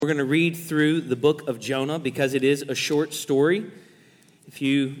We're going to read through the book of Jonah because it is a short story. If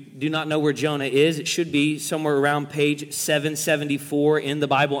you do not know where Jonah is, it should be somewhere around page 774 in the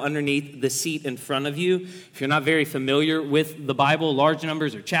Bible underneath the seat in front of you. If you're not very familiar with the Bible, large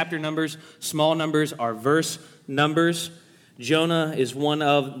numbers are chapter numbers, small numbers are verse numbers. Jonah is one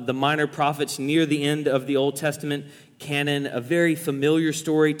of the minor prophets near the end of the Old Testament canon, a very familiar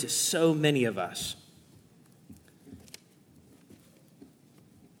story to so many of us.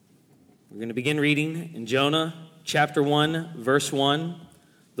 We're going to begin reading in Jonah chapter 1, verse 1.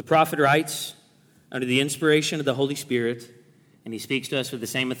 The prophet writes under the inspiration of the Holy Spirit, and he speaks to us with the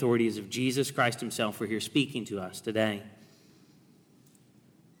same authority as if Jesus Christ himself were here speaking to us today.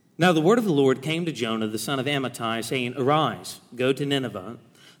 Now the word of the Lord came to Jonah, the son of Amittai, saying, "Arise, go to Nineveh,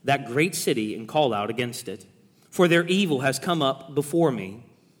 that great city, and call out against it, for their evil has come up before me."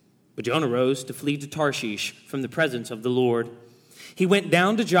 But Jonah rose to flee to Tarshish from the presence of the Lord. He went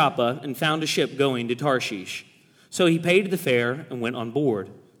down to Joppa and found a ship going to Tarshish. So he paid the fare and went on board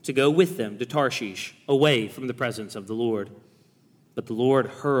to go with them to Tarshish, away from the presence of the Lord. But the Lord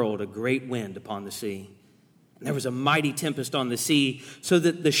hurled a great wind upon the sea, and there was a mighty tempest on the sea, so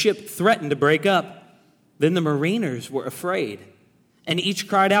that the ship threatened to break up. Then the mariners were afraid, and each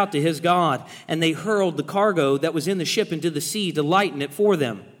cried out to his God, and they hurled the cargo that was in the ship into the sea to lighten it for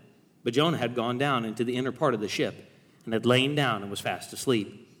them. But Jonah had gone down into the inner part of the ship, and had lain down and was fast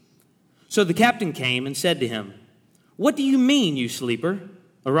asleep. So the captain came and said to him, "What do you mean, you sleeper?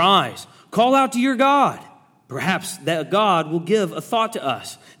 Arise, call out to your God. Perhaps that God will give a thought to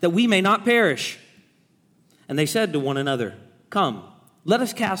us, that we may not perish." And they said to one another, "Come, let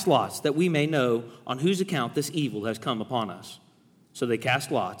us cast lots, that we may know on whose account this evil has come upon us." So they cast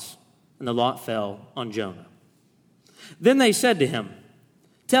lots, and the lot fell on Jonah. Then they said to him,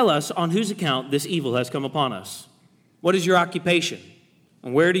 "Tell us on whose account this evil has come upon us. What is your occupation?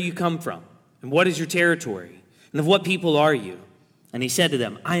 And where do you come from? And what is your territory? And of what people are you?" And he said to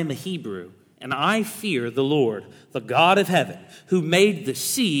them, "I am a Hebrew, and I fear the Lord, the God of heaven, who made the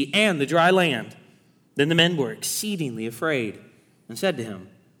sea and the dry land." Then the men were exceedingly afraid and said to him,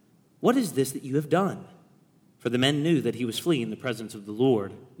 "What is this that you have done?" For the men knew that he was fleeing the presence of the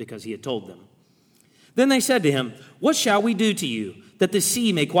Lord, because he had told them. Then they said to him, "What shall we do to you, that the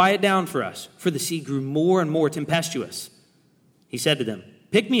sea may quiet down for us?" For the sea grew more and more tempestuous. He said to them,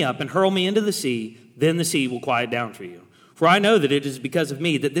 "Pick me up and hurl me into the sea, then the sea will quiet down for you. For I know that it is because of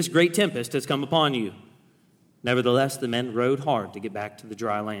me that this great tempest has come upon you." Nevertheless, the men rowed hard to get back to the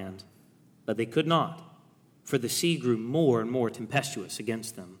dry land, but they could not, for the sea grew more and more tempestuous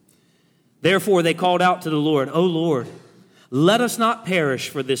against them. Therefore they called out to the Lord, "O Lord, let us not perish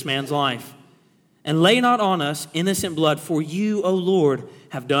for this man's life, and lay not on us innocent blood, for you, O Lord,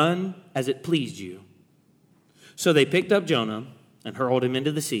 have done as it pleased you." So they picked up Jonah and hurled him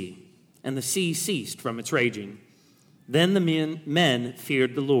into the sea, and the sea ceased from its raging. Then the men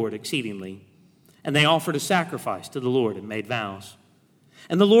feared the Lord exceedingly, and they offered a sacrifice to the Lord and made vows.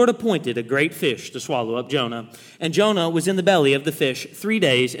 And the Lord appointed a great fish to swallow up Jonah, and Jonah was in the belly of the fish 3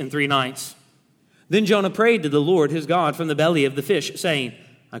 days and 3 nights. Then Jonah prayed to the Lord his God from the belly of the fish, saying,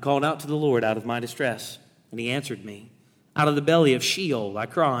 "I called out to the Lord out of my distress, and he answered me. Out of the belly of Sheol I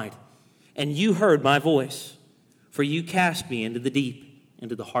cried, and you heard my voice. For you cast me into the deep,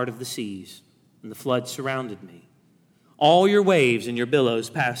 into the heart of the seas, and the flood surrounded me. All your waves and your billows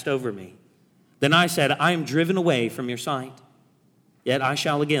passed over me. Then I said, I am driven away from your sight. Yet I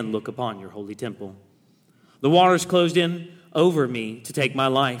shall again look upon your holy temple. The waters closed in over me to take my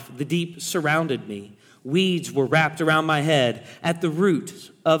life. The deep surrounded me. Weeds were wrapped around my head. At the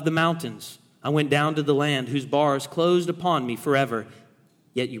root of the mountains, I went down to the land whose bars closed upon me forever.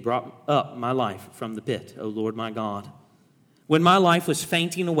 Yet you brought up my life from the pit, O Lord my God. When my life was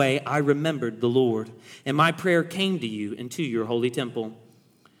fainting away, I remembered the Lord, and my prayer came to you and to your holy temple.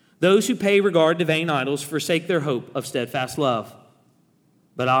 Those who pay regard to vain idols forsake their hope of steadfast love.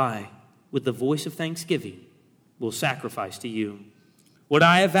 But I, with the voice of thanksgiving, will sacrifice to you. What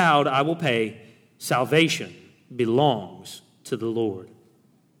I have vowed, I will pay. Salvation belongs to the Lord."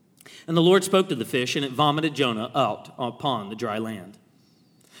 And the Lord spoke to the fish, and it vomited Jonah out upon the dry land.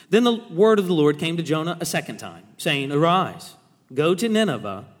 Then the word of the Lord came to Jonah a second time, saying, "Arise, go to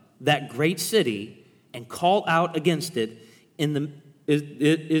Nineveh, that great city, and call out against it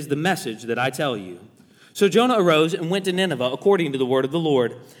is the message that I tell you." So Jonah arose and went to Nineveh according to the word of the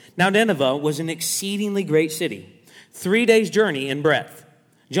Lord. Now Nineveh was an exceedingly great city, 3 days' journey in breadth.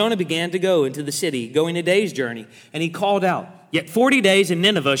 Jonah began to go into the city, going a day's journey, and he called out, "Yet 40 days and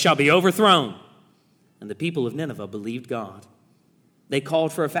Nineveh shall be overthrown." And the people of Nineveh believed God. They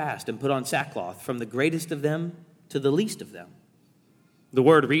called for a fast and put on sackcloth, from the greatest of them to the least of them. The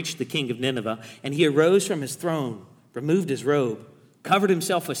word reached the king of Nineveh, and he arose from his throne, removed his robe, covered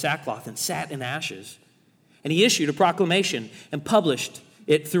himself with sackcloth, and sat in ashes. And he issued a proclamation and published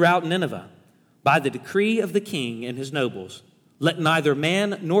it throughout Nineveh. By the decree of the king and his nobles, let neither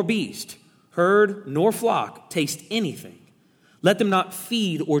man nor beast, herd nor flock taste anything. Let them not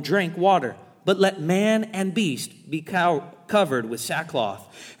feed or drink water, but let man and beast be covered with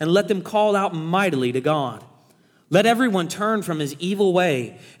sackcloth, and let them call out mightily to God. Let everyone turn from his evil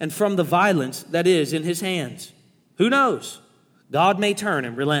way and from the violence that is in his hands. Who knows? God may turn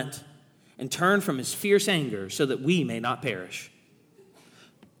and relent and turn from his fierce anger so that we may not perish.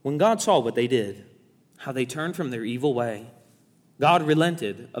 When God saw what they did, how they turned from their evil way, God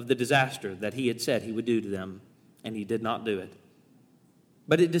relented of the disaster that he had said he would do to them, and he did not do it.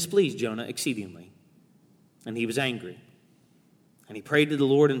 But it displeased Jonah exceedingly, and he was angry. And he prayed to the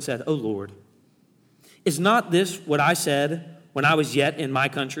Lord and said, O Lord, is not this what I said when I was yet in my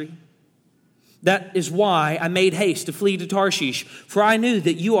country? That is why I made haste to flee to Tarshish, for I knew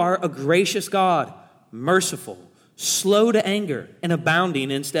that you are a gracious God, merciful, slow to anger, and abounding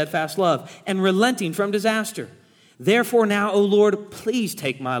in steadfast love, and relenting from disaster. Therefore now, O Lord, please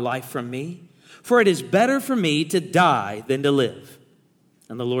take my life from me, for it is better for me to die than to live.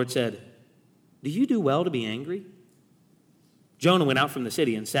 And the Lord said, do you do well to be angry? Jonah went out from the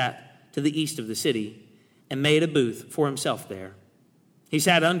city and sat to the east of the city and made a booth for himself there. He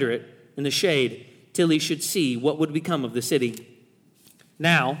sat under it in the shade till he should see what would become of the city.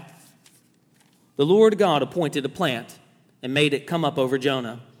 Now, the Lord God appointed a plant and made it come up over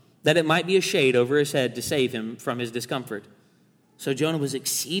Jonah, that it might be a shade over his head to save him from his discomfort. So Jonah was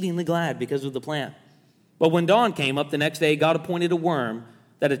exceedingly glad because of the plant. But when dawn came up the next day, God appointed a worm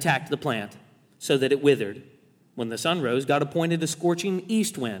that attacked the plant, so that it withered. When the sun rose, God appointed a scorching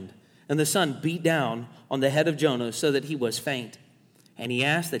east wind, and the sun beat down on the head of Jonah so that he was faint. And he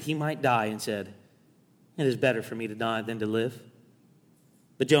asked that he might die and said, it is better for me to die than to live.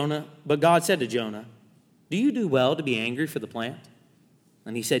 But God said to Jonah, do you do well to be angry for the plant?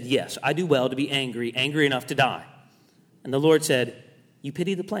 And he said, yes, I do well to be angry enough to die. And the Lord said, you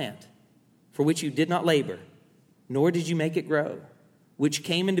pity the plant, for which you did not labor, nor did you make it grow, which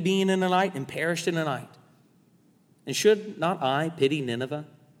came into being in a night and perished in a night. And should not I pity Nineveh,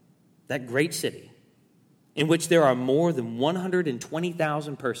 that great city, in which there are more than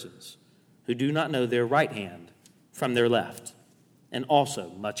 120,000 persons who do not know their right hand from their left, and also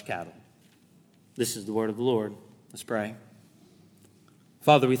much cattle? This is the word of the Lord. Let's pray.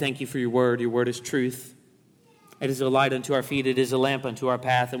 Father, we thank you for your word. Your word is truth. It is a light unto our feet. It is a lamp unto our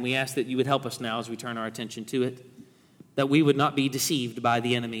path. And we ask that you would help us now as we turn our attention to it, that we would not be deceived by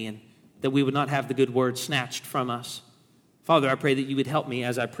the enemy, and that we would not have the good word snatched from us. Father, I pray that you would help me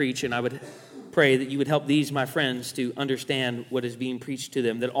as I preach, and I would pray that you would help these, my friends, to understand what is being preached to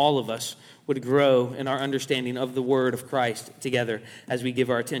them, that all of us would grow in our understanding of the word of Christ together as we give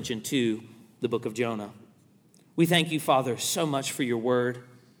our attention to the book of Jonah. We thank you, Father, so much for your word.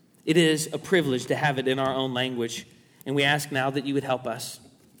 It is a privilege to have it in our own language, and we ask now that you would help us.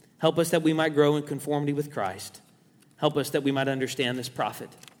 Help us that we might grow in conformity with Christ. Help us that we might understand this prophet.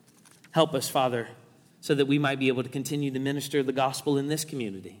 Help us, Father, so that we might be able to continue to minister the gospel in this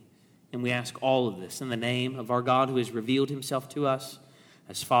community. And we ask all of this in the name of our God who has revealed himself to us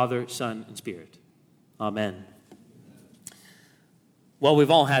as Father, Son, and Spirit. Amen. Well,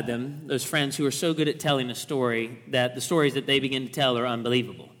 we've all had them, those friends who are so good at telling a story that the stories that they begin to tell are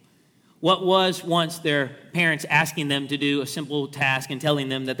unbelievable. What was once their parents asking them to do a simple task and telling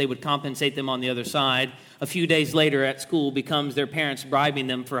them that they would compensate them on the other side, a few days later at school becomes their parents bribing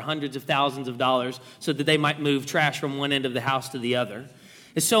them for hundreds of thousands of dollars so that they might move trash from one end of the house to the other.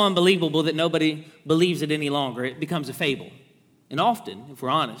 It's so unbelievable that nobody believes it any longer. It becomes a fable. And often, if we're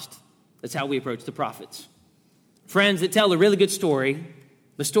honest, that's how we approach the prophets. Friends that tell a really good story,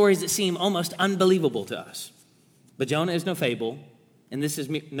 but stories that seem almost unbelievable to us. But Jonah is no fable, and this is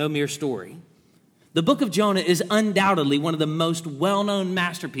no mere story. The book of Jonah is undoubtedly one of the most well-known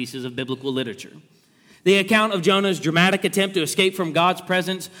masterpieces of biblical literature. The account of Jonah's dramatic attempt to escape from God's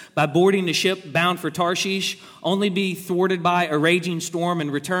presence by boarding the ship bound for Tarshish, only be thwarted by a raging storm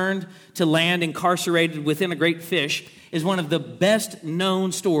and returned to land incarcerated within a great fish, is one of the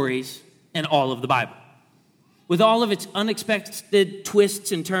best-known stories in all of the Bible. With all of its unexpected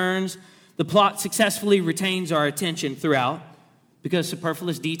twists and turns, the plot successfully retains our attention throughout because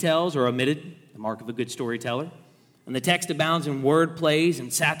superfluous details are omitted, the mark of a good storyteller, and the text abounds in word plays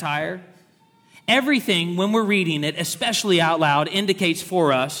and satire. Everything, when we're reading it, especially out loud, indicates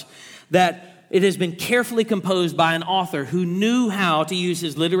for us that it has been carefully composed by an author who knew how to use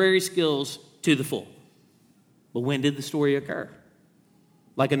his literary skills to the full. But when did the story occur?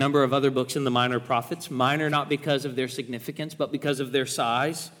 like a number of other books in the minor prophets, minor not because of their significance, but because of their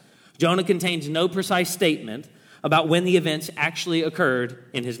size, Jonah contains no precise statement about when the events actually occurred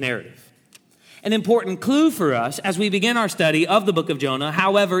in his narrative. An important clue for us as we begin our study of the book of Jonah,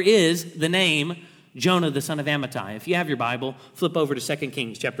 however, is the name Jonah, the son of Amittai. If you have your Bible, flip over to 2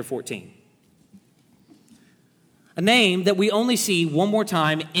 Kings chapter 14. A name that we only see one more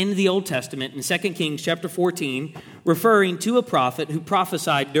time in the Old Testament in 2 Kings chapter 14, referring to a prophet who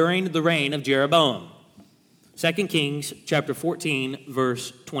prophesied during the reign of Jeroboam. 2 Kings chapter 14,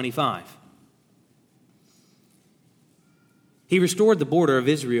 verse 25. He restored the border of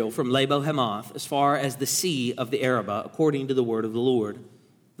Israel from Labo-Hamath as far as the sea of the Arabah, according to the word of the Lord,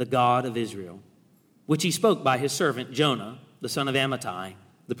 the God of Israel, which he spoke by his servant Jonah, the son of Amittai,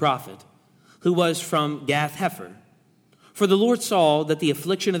 the prophet, who was from Gath-Hepher. For the Lord saw that the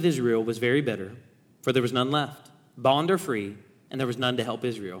affliction of Israel was very bitter, for there was none left, bond or free, and there was none to help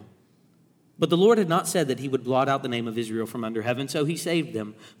Israel. But the Lord had not said that he would blot out the name of Israel from under heaven, so he saved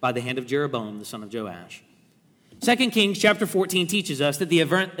them by the hand of Jeroboam, the son of Joash. 2 Kings chapter 14 teaches us that the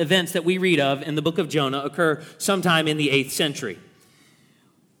events that we read of in the book of Jonah occur sometime in the 8th century.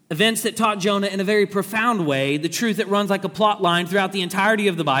 Events that taught Jonah in a very profound way the truth that runs like a plot line throughout the entirety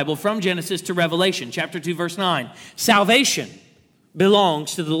of the Bible from Genesis to Revelation, chapter 2, verse 9. Salvation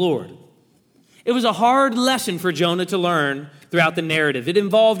belongs to the Lord. It was a hard lesson for Jonah to learn throughout the narrative. It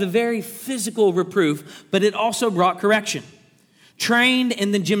involved a very physical reproof, but it also brought correction. Trained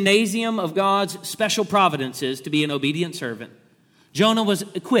in the gymnasium of God's special providences to be an obedient servant, Jonah was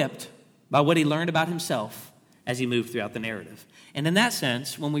equipped by what he learned about himself as he moved throughout the narrative. And in that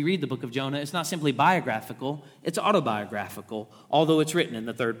sense, when we read the book of Jonah, it's not simply biographical, it's autobiographical, although it's written in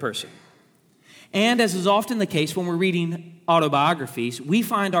the third person. And as is often the case when we're reading autobiographies, we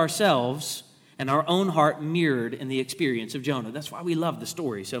find ourselves and our own heart mirrored in the experience of Jonah. That's why we love the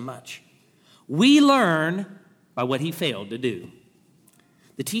story so much. We learn by what he failed to do.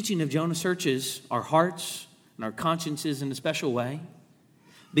 The teaching of Jonah searches our hearts and our consciences in a special way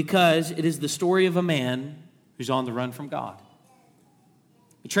because it is the story of a man who's on the run from God.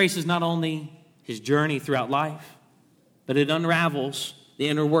 It traces not only his journey throughout life, but it unravels the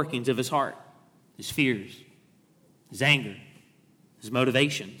inner workings of his heart, his fears, his anger, his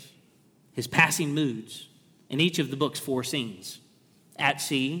motivations, his passing moods in each of the book's 4 scenes. At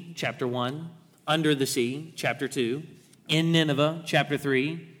sea, chapter 1, under the sea, chapter 2, in Nineveh, chapter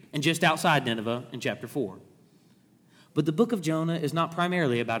 3, and just outside Nineveh in chapter 4. But the book of Jonah is not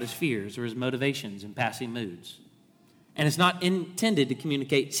primarily about his fears or his motivations and passing moods. And it's not intended to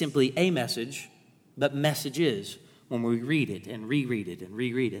communicate simply a message, but messages when we read it and reread it and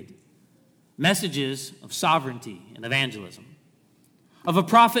reread it. Messages of sovereignty and evangelism, of a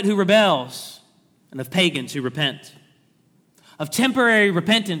prophet who rebels and of pagans who repent, of temporary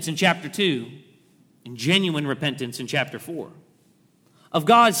repentance in chapter 2 and genuine repentance in chapter 4, of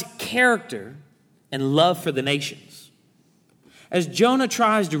God's character and love for the nations. As Jonah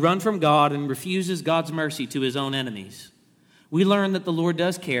tries to run from God and refuses God's mercy to his own enemies, we learn that the Lord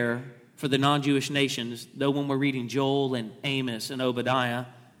does care for the non-Jewish nations, though when we're reading Joel and Amos and Obadiah,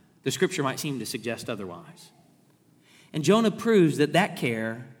 the scripture might seem to suggest otherwise. And Jonah proves that that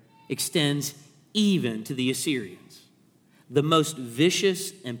care extends even to the Assyrians, the most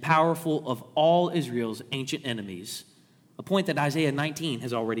vicious and powerful of all Israel's ancient enemies, a point that Isaiah 19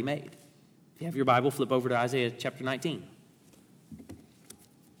 has already made. If you have your Bible, flip over to Isaiah chapter 19.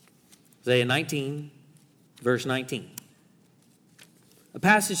 Isaiah 19, verse 19. A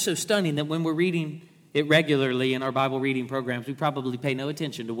passage so stunning that when we're reading it regularly in our Bible reading programs, we probably pay no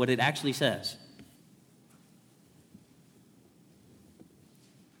attention to what it actually says.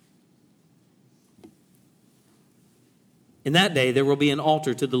 In that day there will be an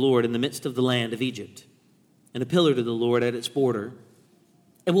altar to the Lord in the midst of the land of Egypt, and a pillar to the Lord at its border.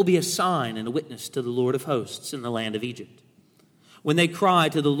 It will be a sign and a witness to the Lord of hosts in the land of Egypt. When they cry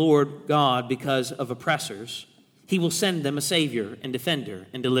to the Lord God because of oppressors, he will send them a Savior and defender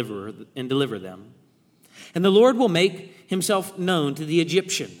and deliver them. And the Lord will make himself known to the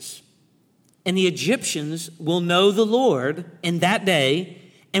Egyptians. And the Egyptians will know the Lord in that day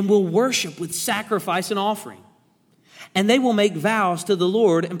and will worship with sacrifice and offering. And they will make vows to the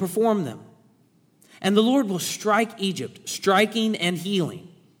Lord and perform them. And the Lord will strike Egypt, striking and healing.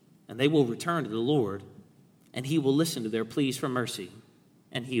 And they will return to the Lord, and he will listen to their pleas for mercy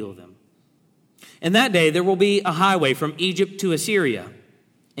and heal them. In that day there will be a highway from Egypt to Assyria,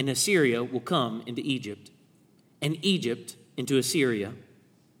 and Assyria will come into Egypt, and Egypt into Assyria.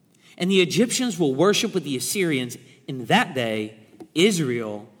 And the Egyptians will worship with the Assyrians. In that day,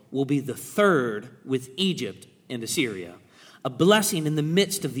 Israel will be the third with Egypt and Assyria. a blessing in the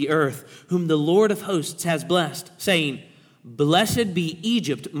midst of the earth, whom the Lord of hosts has blessed, saying, Blessed be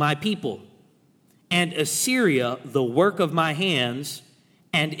Egypt, my people, and Assyria, the work of my hands,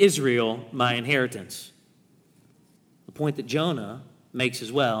 and Israel, my inheritance. The point that Jonah makes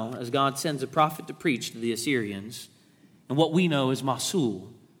as well, as God sends a prophet to preach to the Assyrians, and what we know as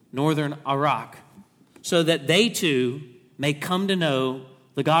Mosul, northern Iraq, so that they too may come to know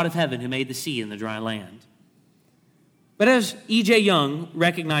the God of heaven who made the sea and the dry land. But as E.J. Young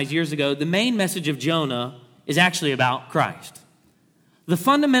recognized years ago, the main message of Jonah is actually about Christ. The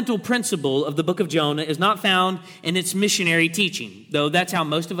fundamental principle of the book of Jonah is not found in its missionary teaching, though that's how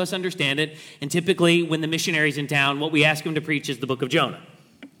most of us understand it. And typically when the missionary's in town, what we ask him to preach is the book of Jonah.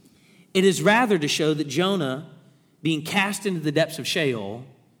 It is rather to show that Jonah, being cast into the depths of Sheol,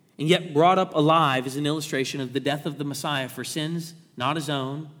 and yet brought up alive, is an illustration of the death of the Messiah for sins not his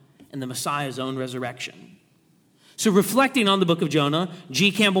own, and the Messiah's own resurrection. So reflecting on the book of Jonah,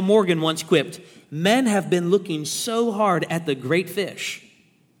 G. Campbell Morgan once quipped, men have been looking so hard at the great fish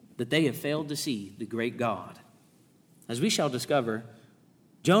that they have failed to see the great God. As we shall discover,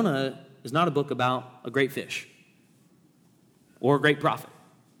 Jonah is not a book about a great fish or a great prophet.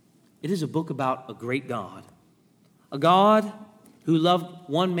 It is a book about a great God. A God who loved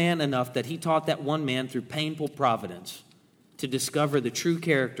one man enough that he taught that one man through painful providence to discover the true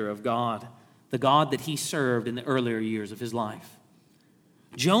character of God, the God that he served in the earlier years of his life.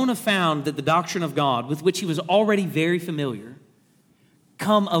 Jonah found that the doctrine of God, with which he was already very familiar,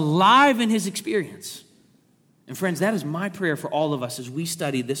 come alive in his experience. And friends, that is my prayer for all of us as we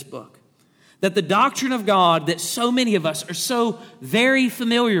study this book. That the doctrine of God that so many of us are so very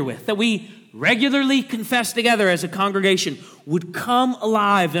familiar with, that we regularly confess together as a congregation, would come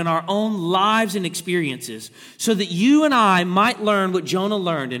alive in our own lives and experiences so that you and I might learn what Jonah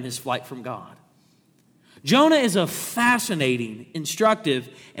learned in his flight from God. Jonah is a fascinating, instructive,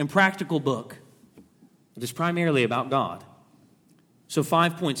 and practical book. It is primarily about God. So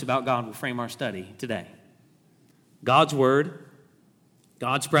 5 points about God will frame our study today. God's word,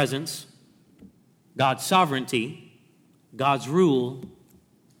 God's presence, God's sovereignty, God's rule,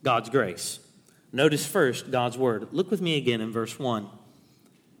 God's grace. Notice first God's word. Look with me again in verse 1.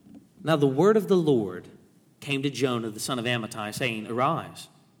 Now the word of the Lord came to Jonah, the son of Amittai, saying, Arise,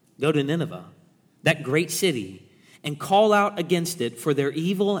 go to Nineveh, that great city, and call out against it, for their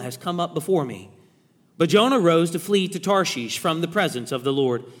evil has come up before me. But Jonah rose to flee to Tarshish from the presence of the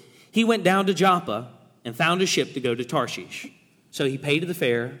Lord. He went down to Joppa and found a ship to go to Tarshish. So he paid the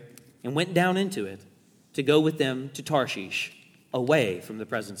fare and went down into it to go with them to Tarshish, away from the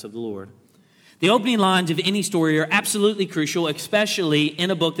presence of the Lord. The opening lines of any story are absolutely crucial, especially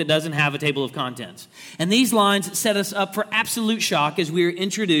in a book that doesn't have a table of contents. And these lines set us up for absolute shock as we are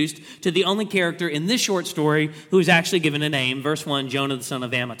introduced to the only character in this short story who is actually given a name. Verse 1, Jonah the son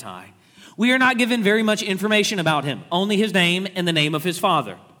of Amittai. We are not given very much information about him, only his name and the name of his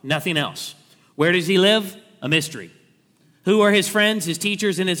father, nothing else. Where does he live? A mystery. Who are his friends, his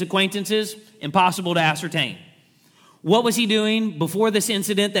teachers, and his acquaintances? Impossible to ascertain. What was he doing before this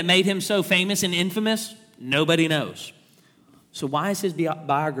incident that made him so famous and infamous? Nobody knows. So why is his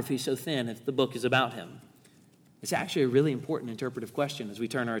biography so thin if the book is about him? It's actually a really important interpretive question as we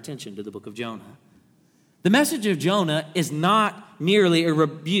turn our attention to the book of Jonah. The message of Jonah is not merely a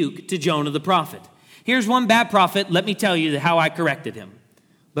rebuke to Jonah the prophet. Here's one bad prophet, let me tell you how I corrected him.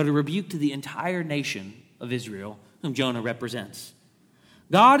 But a rebuke to the entire nation of Israel, whom Jonah represents.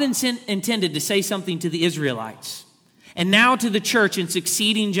 God intended to say something to the Israelites, and now to the church in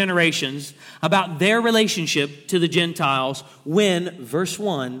succeeding generations about their relationship to the Gentiles when, verse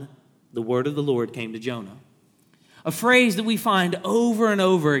 1, the word of the Lord came to Jonah. A phrase that we find over and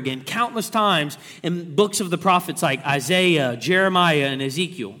over again, countless times in books of the prophets like Isaiah, Jeremiah, and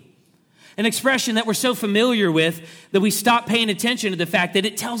Ezekiel. An expression that we're so familiar with that we stop paying attention to the fact that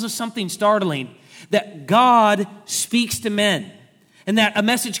it tells us something startling, that God speaks to men, and that a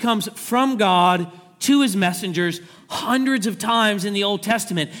message comes from God to his messengers hundreds of times in the Old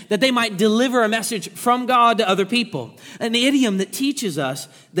Testament, that they might deliver a message from God to other people. An idiom that teaches us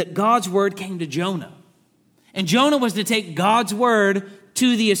that God's word came to Jonah. And Jonah was to take God's word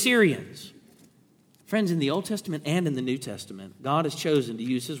to the Assyrians. Friends, in the Old Testament and in the New Testament, God has chosen to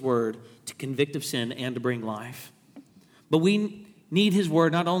use his word to convict of sin and to bring life. But we need his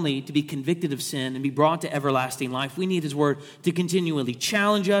word not only to be convicted of sin and be brought to everlasting life, we need his word to continually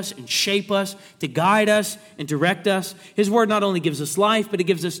challenge us and shape us, to guide us and direct us. His word not only gives us life, but it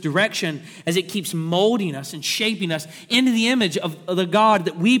gives us direction as it keeps molding us and shaping us into the image of the God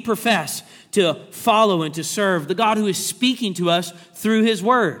that we profess to follow and to serve, the God who is speaking to us through his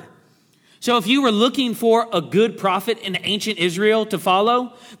word. So if you were looking for a good prophet in ancient Israel to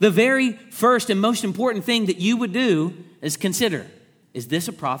follow, the very first and most important thing that you would do is consider, is this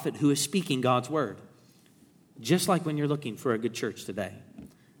a prophet who is speaking God's word? Just like when you're looking for a good church today.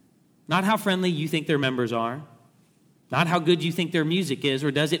 Not how friendly you think their members are, not how good you think their music is, or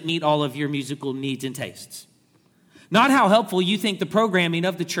does it meet all of your musical needs and tastes. Not how helpful you think the programming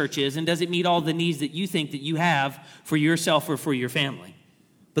of the church is, and does it meet all the needs that you think that you have for yourself or for your family.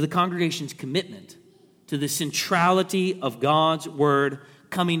 But the congregation's commitment to the centrality of God's word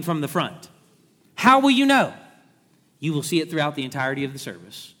coming from the front. How will you know? You will see it throughout the entirety of the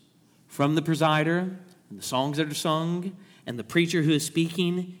service. From the presider and the songs that are sung and the preacher who is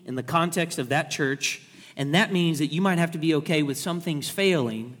speaking in the context of that church. And that means that you might have to be okay with some things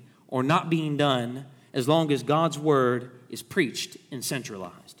failing or not being done as long as God's word is preached and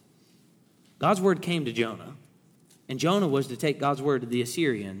centralized. God's word came to Jonah. And Jonah was to take God's word to the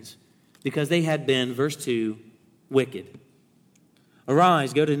Assyrians because they had been, verse 2, wicked.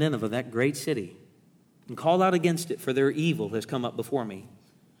 Arise, go to Nineveh, that great city, and call out against it, for their evil has come up before me.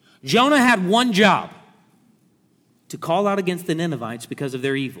 Jonah had one job, to call out against the Ninevites because of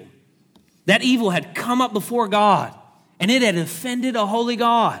their evil. That evil had come up before God, and it had offended a holy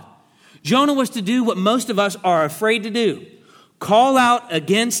God. Jonah was to do what most of us are afraid to do, call out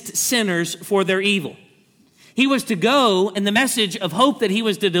against sinners for their evil. He was to go, and the message of hope that he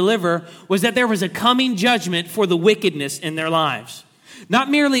was to deliver was that there was a coming judgment for the wickedness in their lives. Not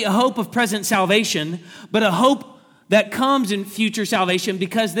merely a hope of present salvation, but a hope that comes in future salvation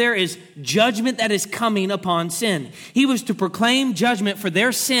because there is judgment that is coming upon sin. He was to proclaim judgment for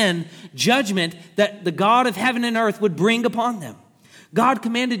their sin, judgment that the God of heaven and earth would bring upon them. God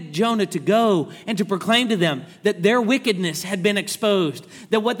commanded Jonah to go and to proclaim to them that their wickedness had been exposed,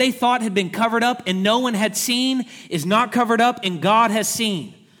 that what they thought had been covered up and no one had seen is not covered up and God has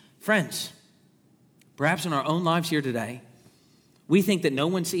seen. Friends, perhaps in our own lives here today, we think that no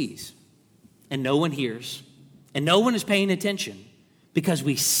one sees and no one hears and no one is paying attention because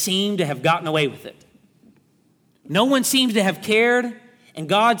we seem to have gotten away with it. No one seems to have cared, and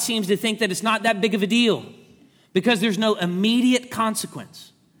God seems to think that it's not that big of a deal, because there's no immediate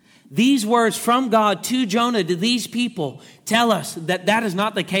consequence. These words from God to Jonah, to these people, tell us that that is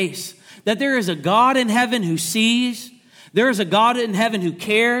not the case. That there is a God in heaven who sees. There is a God in heaven who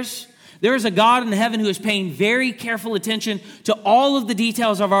cares. There is a God in heaven who is paying very careful attention to all of the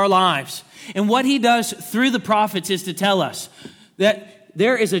details of our lives. And what he does through the prophets is to tell us that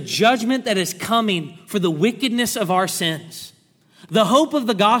there is a judgment that is coming for the wickedness of our sins. The hope of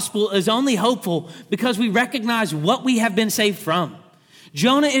the gospel is only hopeful because we recognize what we have been saved from.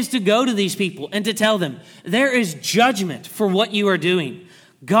 Jonah is to go to these people and to tell them, there is judgment for what you are doing.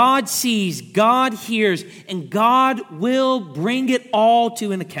 God sees, God hears, and God will bring it all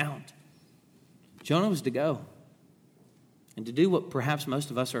to an account. Jonah was to go and to do what perhaps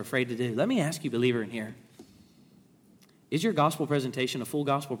most of us are afraid to do. Let me ask you, believer in here, is your gospel presentation a full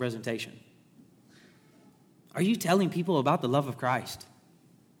gospel presentation? Are you telling people about the love of Christ,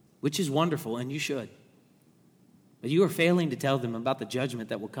 which is wonderful, and you should? But you are failing to tell them about the judgment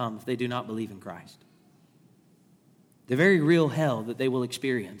that will come if they do not believe in Christ. The very real hell that they will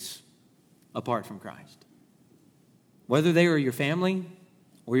experience apart from Christ. Whether they are your family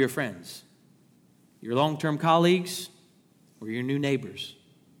or your friends, your long-term colleagues or your new neighbors.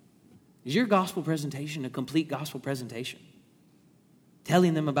 Is your gospel presentation a complete gospel presentation?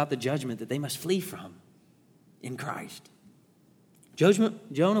 Telling them about the judgment that they must flee from in Christ.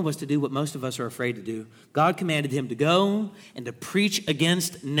 Jonah was to do what most of us are afraid to do. God commanded him to go and to preach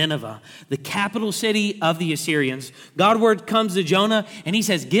against Nineveh, the capital city of the Assyrians. God's word comes to Jonah and he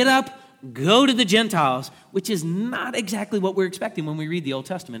says, get up, go to the Gentiles, which is not exactly what we're expecting when we read the Old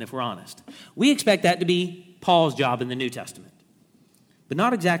Testament, if we're honest. We expect that to be Paul's job in the New Testament, but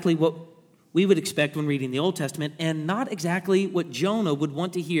not exactly what we would expect when reading the Old Testament, and not exactly what Jonah would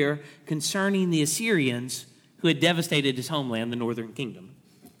want to hear concerning the Assyrians who had devastated his homeland, the northern kingdom.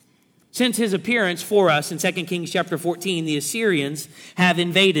 Since his appearance for us in 2 Kings chapter 14, the Assyrians have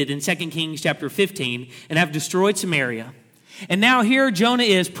invaded in 2 Kings chapter 15 and have destroyed Samaria. And now here Jonah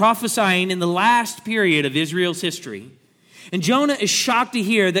is prophesying in the last period of Israel's history. And Jonah is shocked to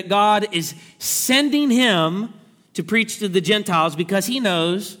hear that God is sending him to preach to the Gentiles because he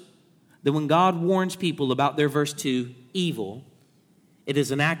knows that when God warns people about their, verse 2, evil, it is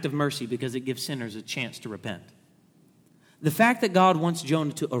an act of mercy because it gives sinners a chance to repent. The fact that God wants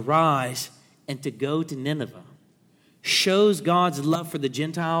Jonah to arise and to go to Nineveh shows God's love for the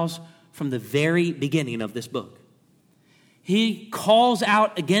Gentiles from the very beginning of this book. He calls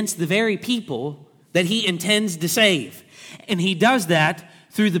out against the very people that he intends to save. And he does that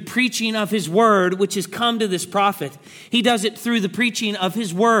through the preaching of his word, which has come to this prophet. He does it through the preaching of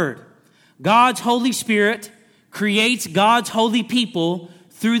his word. God's Holy Spirit creates God's holy people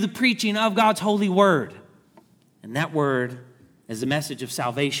through the preaching of God's holy word. And that word is the message of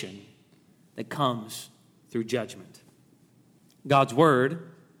salvation that comes through judgment. God's word.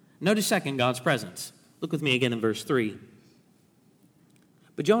 Notice second, God's presence. Look with me again in verse 3.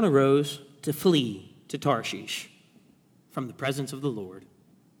 But Jonah rose to flee to Tarshish from the presence of the Lord.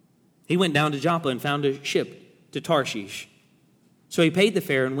 He went down to Joppa and found a ship to Tarshish. So he paid the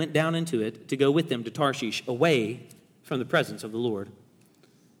fare and went down into it to go with them to Tarshish, away from the presence of the Lord.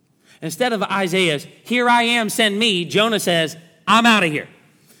 Instead of Isaiah's, "Here I am, send me," Jonah says, "I'm out of here."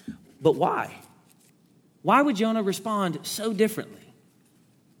 But why? Why would Jonah respond so differently?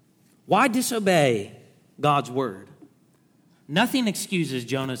 Why disobey God's word? Nothing excuses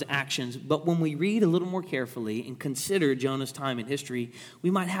Jonah's actions, but when we read a little more carefully and consider Jonah's time in history,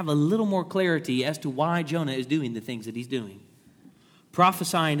 we might have a little more clarity as to why Jonah is doing the things that he's doing.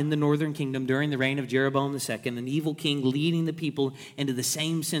 Prophesying in the northern kingdom during the reign of Jeroboam II, an evil king leading the people into the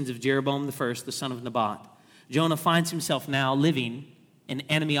same sins of Jeroboam I, the son of Nebat, Jonah finds himself now living in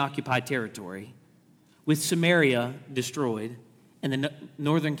enemy-occupied territory, with Samaria destroyed and the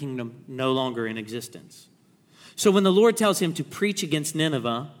northern kingdom no longer in existence. So when the Lord tells him to preach against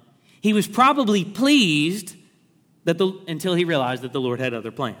Nineveh, he was probably pleased until he realized that the Lord had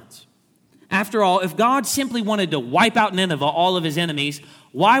other plans. After all, if God simply wanted to wipe out Nineveh, all of his enemies,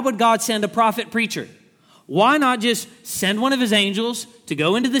 why would God send a prophet preacher? Why not just send one of his angels to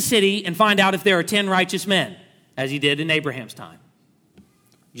go into the city and find out if there are 10 righteous men, as he did in Abraham's time?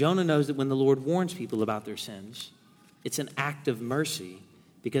 Jonah knows that when the Lord warns people about their sins, it's an act of mercy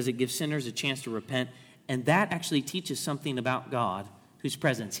because it gives sinners a chance to repent, and that actually teaches something about God, whose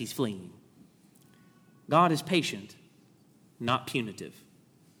presence he's fleeing. God is patient, not punitive.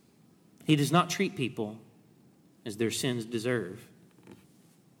 He does not treat people as their sins deserve.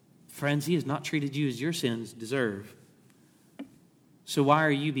 Friends, he has not treated you as your sins deserve. So why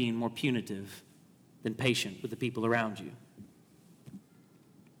are you being more punitive than patient with the people around you?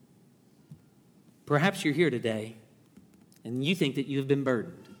 Perhaps you're here today and you think that you have been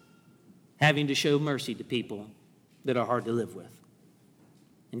burdened, having to show mercy to people that are hard to live with,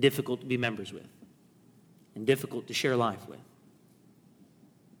 and difficult to be members with, and difficult to share life with.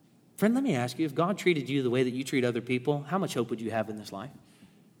 Friend, let me ask you, if God treated you the way that you treat other people, how much hope would you have in this life?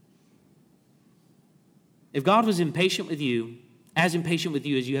 If God was impatient with you as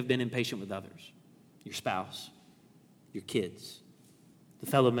you have been impatient with others, your spouse, your kids, the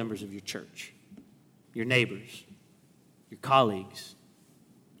fellow members of your church, your neighbors, your colleagues,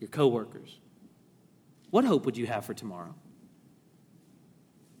 your coworkers, what hope would you have for tomorrow?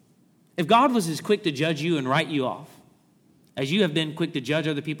 If God was as quick to judge you and write you off as you have been quick to judge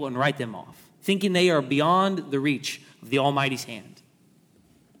other people and write them off, thinking they are beyond the reach of the Almighty's hand,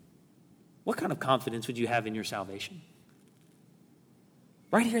 what kind of confidence would you have in your salvation?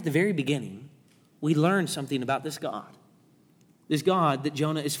 Right here at the very beginning, we learn something about this God that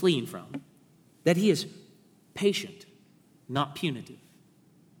Jonah is fleeing from, that he is patient, not punitive,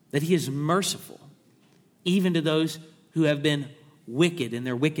 that he is merciful, even to those who have been wicked and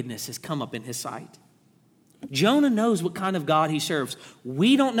their wickedness has come up in his sight. Jonah knows what kind of God he serves.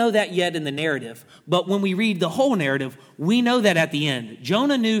 We don't know that yet in the narrative, but when we read the whole narrative, we know that at the end.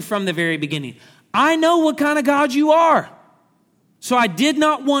 Jonah knew from the very beginning, I know what kind of God you are, so I did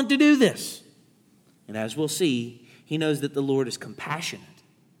not want to do this. And as we'll see, he knows that the Lord is compassionate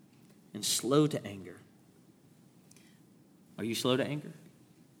and slow to anger. Are you slow to anger?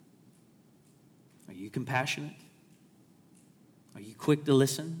 Are you compassionate? Are you quick to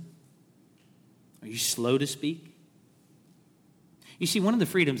listen? Are you slow to speak? You see, one of the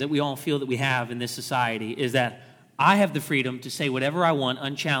freedoms that we all feel that we have in this society is that I have the freedom to say whatever I want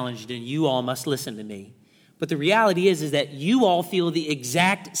unchallenged, and you all must listen to me. But the reality is that you all feel the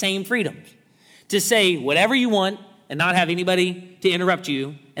exact same freedom to say whatever you want and not have anybody to interrupt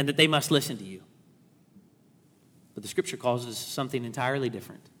you, and that they must listen to you. But the scripture calls us something entirely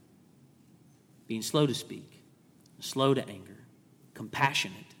different. Being slow to speak, slow to anger,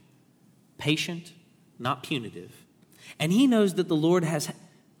 compassionate, patient, not punitive. And he knows that the Lord has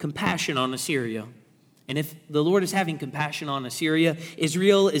compassion on Assyria. And if the Lord is having compassion on Assyria,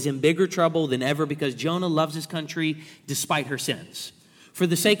 Israel is in bigger trouble than ever because Jonah loves his country despite her sins. For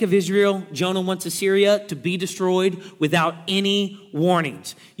the sake of Israel, Jonah wants Assyria to be destroyed without any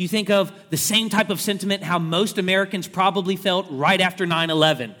warnings. You think of the same type of sentiment how most Americans probably felt right after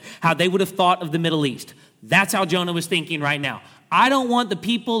 9/11, how they would have thought of the Middle East. That's how Jonah was thinking right now. I don't want the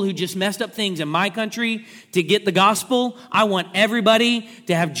people who just messed up things in my country to get the gospel. I want everybody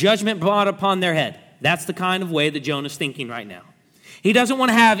to have judgment brought upon their head. That's the kind of way that Jonah's thinking right now. He doesn't want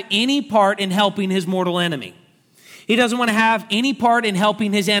to have any part in helping his mortal enemy. He doesn't want to have any part in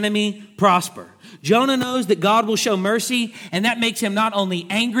helping his enemy prosper. Jonah knows that God will show mercy, and that makes him not only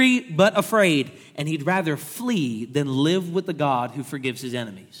angry, but afraid. And he'd rather flee than live with the God who forgives his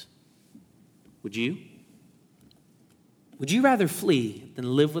enemies. Would you? Would you rather flee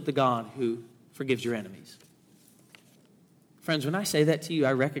than live with the God who forgives your enemies? Friends, when I say that to you,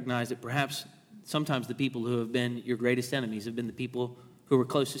 I recognize that perhaps sometimes the people who have been your greatest enemies have been the people who were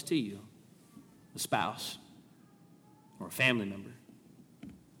closest to you. A spouse, or a family member,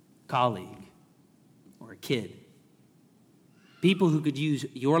 colleague, or a kid. People who could use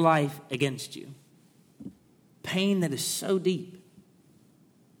your life against you. Pain that is so deep.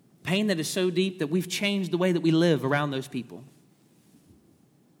 Pain that is so deep that we've changed the way that we live around those people.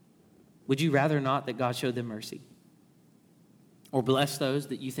 Would you rather not that God showed them mercy? Or bless those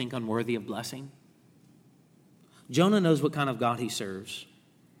that you think unworthy of blessing? Jonah knows what kind of God he serves.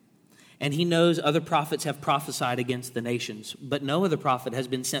 And he knows other prophets have prophesied against the nations, but no other prophet has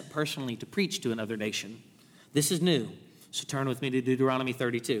been sent personally to preach to another nation. This is new. So turn with me to Deuteronomy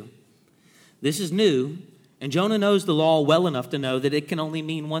 32. This is new, and Jonah knows the law well enough to know that it can only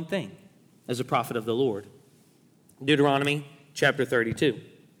mean one thing as a prophet of the Lord. Deuteronomy chapter 32,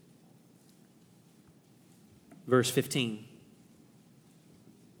 verse 15.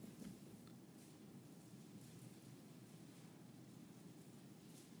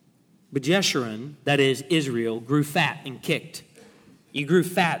 But Jeshurun, that is Israel, grew fat and kicked. He grew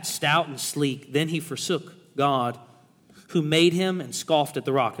fat, stout, and sleek. Then he forsook God, who made him, and scoffed at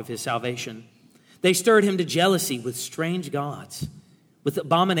the rock of his salvation. They stirred him to jealousy with strange gods. With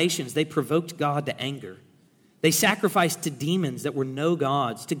abominations, they provoked God to anger. They sacrificed to demons that were no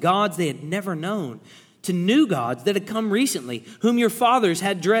gods, to gods they had never known, to new gods that had come recently, whom your fathers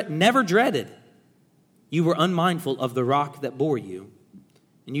had never dreaded. You were unmindful of the rock that bore you,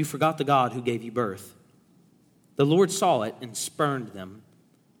 and you forgot the God who gave you birth. The Lord saw it and spurned them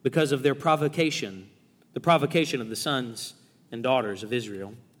because of their provocation, the provocation of the sons and daughters of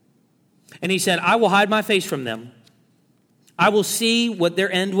Israel. And he said, I will hide my face from them. I will see what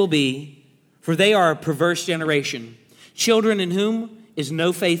their end will be, for they are a perverse generation, children in whom is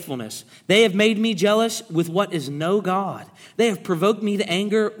no faithfulness. They have made me jealous with what is no God. They have provoked me to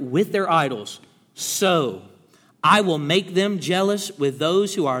anger with their idols. So I will make them jealous with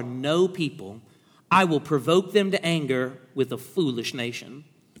those who are no people. I will provoke them to anger with a foolish nation.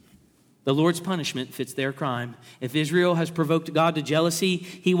 The Lord's punishment fits their crime. If Israel has provoked God to jealousy,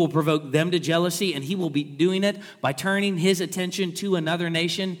 he will provoke them to jealousy, and he will be doing it by turning his attention to another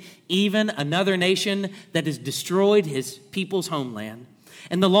nation, even another nation that has destroyed his people's homeland.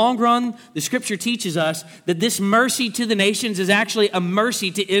 In the long run, the scripture teaches us that this mercy to the nations is actually a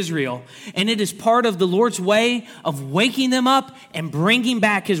mercy to Israel. And it is part of the Lord's way of waking them up and bringing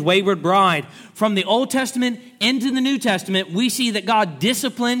back his wayward bride. From the Old Testament into the New Testament, we see that God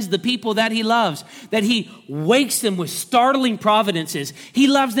disciplines the people that he loves, that he wakes them with startling providences. He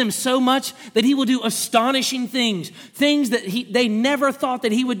loves them so much that he will do astonishing things that they never thought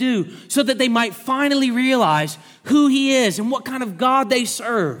that he would do, so that they might finally realize who he is and what kind of God they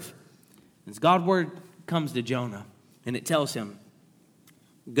serve. As God's word comes to Jonah, and it tells him,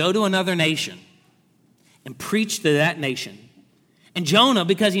 go to another nation and preach to that nation. And Jonah,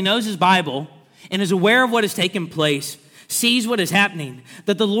 because he knows his Bible and is aware of what has taken place, sees what is happening,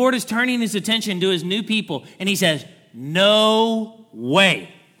 that the Lord is turning his attention to his new people. And he says, no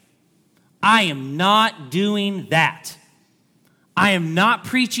way. I am not doing that. I am not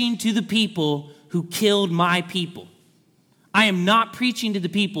preaching to the people who killed my people. I am not preaching to the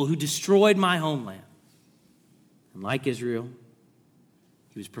people who destroyed my homeland. And like Israel,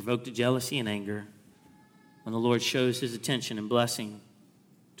 he was provoked to jealousy and anger when the Lord shows his attention and blessing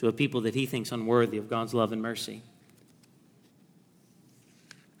to a people that he thinks unworthy of God's love and mercy.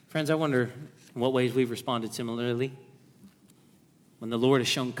 Friends, I wonder in what ways we've responded similarly when the Lord has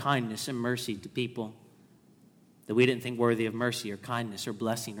shown kindness and mercy to people that we didn't think worthy of mercy or kindness or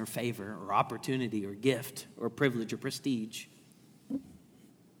blessing or favor or opportunity or gift or privilege or prestige.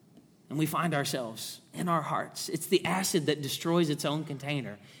 And we find ourselves in our hearts. It's the acid that destroys its own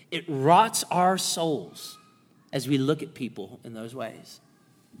container. It rots our souls as we look at people in those ways.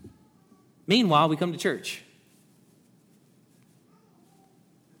 Meanwhile, we come to church,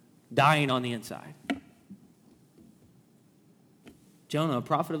 dying on the inside. Jonah, a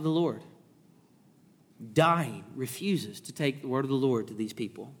prophet of the Lord, dying, refuses to take the word of the Lord to these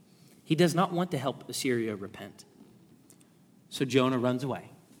people. He does not want to help Assyria repent. So Jonah runs away.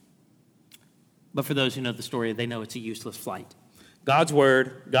 But for those who know the story, they know it's a useless flight. God's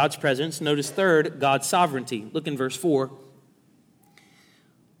word, God's presence. Notice third, God's sovereignty. Look in verse 4.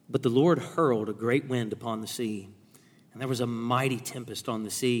 But the Lord hurled a great wind upon the sea, and there was a mighty tempest on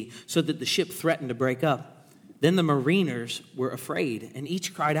the sea, so that the ship threatened to break up. Then the mariners were afraid, and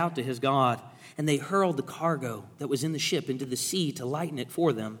each cried out to his God, and they hurled the cargo that was in the ship into the sea to lighten it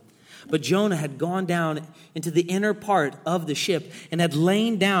for them. But Jonah had gone down into the inner part of the ship and had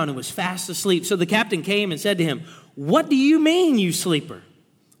lain down and was fast asleep. So the captain came and said to him, "What do you mean, you sleeper?"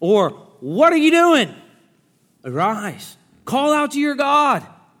 Or, "What are you doing? Arise, call out to your God.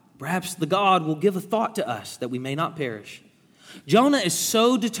 Perhaps the God will give a thought to us that we may not perish." Jonah is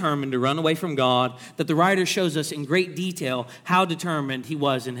so determined to run away from God that the writer shows us in great detail how determined he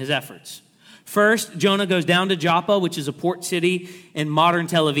was in his efforts. First, Jonah goes down to Joppa, which is a port city in modern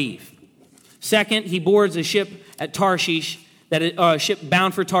Tel Aviv. Second, he boards a ship at Tarshish, a ship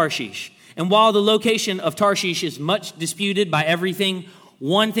bound for Tarshish. And while the location of Tarshish is much disputed by everything,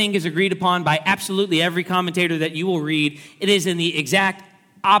 one thing is agreed upon by absolutely every commentator that you will read. It is in the exact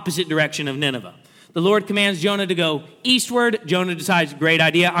opposite direction of Nineveh. The Lord commands Jonah to go eastward. Jonah decides, great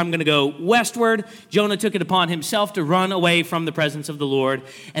idea, I'm going to go westward. Jonah took it upon himself to run away from the presence of the Lord.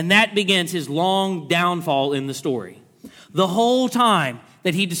 And that begins his long downfall in the story. The whole time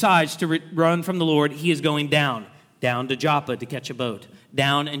that he decides to run from the Lord, he is going down to Joppa to catch a boat,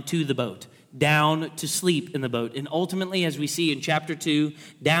 down into the boat, down to sleep in the boat. And ultimately, as we see in chapter 2,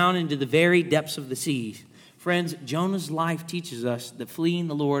 down into the very depths of the sea. Friends, Jonah's life teaches us that fleeing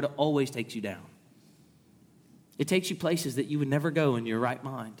the Lord always takes you down. It takes you places that you would never go in your right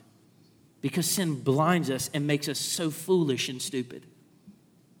mind, because sin blinds us and makes us so foolish and stupid.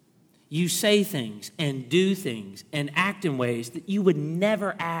 You say things and do things and act in ways that you would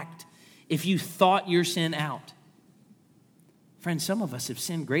never act if you thought your sin out. Friends, some of us have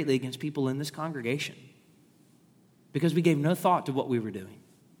sinned greatly against people in this congregation because we gave no thought to what we were doing.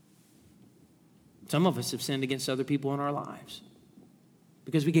 Some of us have sinned against other people in our lives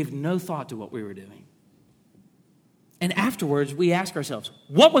because we gave no thought to what we were doing. And afterwards, we ask ourselves,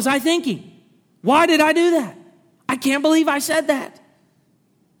 what was I thinking? Why did I do that? I can't believe I said that.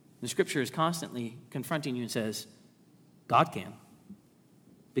 The scripture is constantly confronting you and says, God can,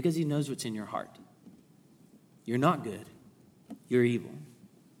 because he knows what's in your heart. You're not good. You're evil.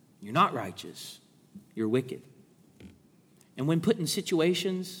 You're not righteous. You're wicked. And when put in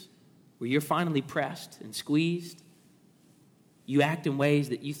situations where you're finally pressed and squeezed, you act in ways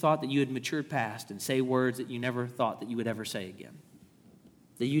that you thought that you had matured past and say words that you never thought that you would ever say again,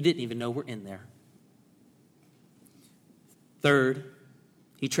 that you didn't even know were in there. Third,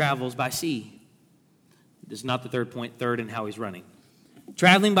 he travels by sea. This is not the third point. Third, in how he's running.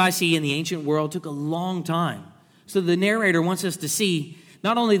 Traveling by sea in the ancient world took a long time. So the narrator wants us to see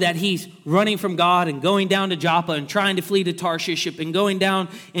not only that he's running from God and going down to Joppa and trying to flee to Tarshish and going down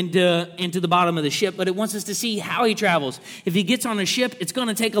into the bottom of the ship, but it wants us to see how he travels. If he gets on a ship, it's going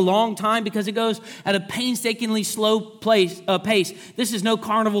to take a long time because it goes at a painstakingly slow pace. This is no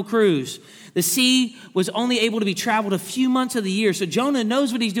Carnival cruise. The sea was only able to be traveled a few months of the year, so Jonah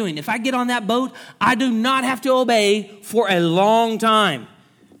knows what he's doing. If I get on that boat, I do not have to obey for a long time.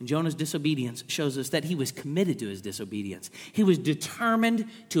 And Jonah's disobedience shows us that he was committed to his disobedience. He was determined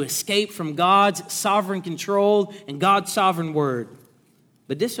to escape from God's sovereign control and God's sovereign word.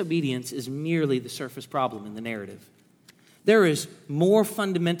 But disobedience is merely the surface problem in the narrative. There is more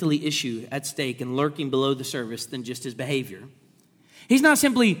fundamentally issue at stake and lurking below the surface than just his behavior. He's not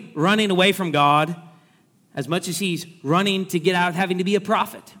simply running away from God as much as he's running to get out of having to be a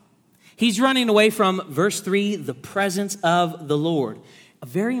prophet. He's running away from, verse 3, the presence of the Lord. A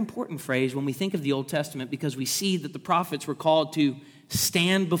very important phrase when we think of the Old Testament, because we see that the prophets were called to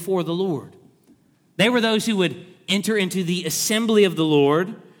stand before the Lord. They were those who would enter into the assembly of the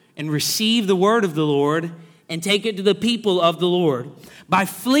Lord and receive the word of the Lord and take it to the people of the Lord. By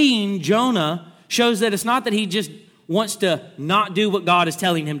fleeing, Jonah shows that it's not that he just wants to not do what God is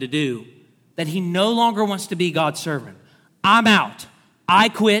telling him to do, that he no longer wants to be God's servant. I'm out. I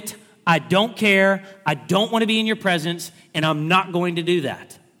quit. I don't care. I don't want to be in your presence, and I'm not going to do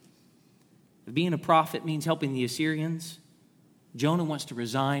that. If being a prophet means helping the Assyrians, Jonah wants to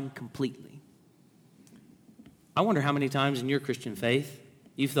resign completely. I wonder how many times in your Christian faith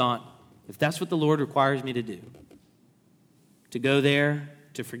you've thought, if that's what the Lord requires me to do, to go there,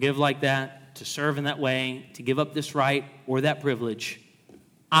 to forgive like that, to serve in that way, to give up this right or that privilege,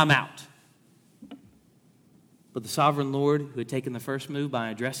 I'm out. But the sovereign Lord, who had taken the first move by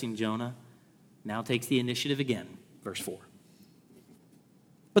addressing Jonah, now takes the initiative again. Verse 4.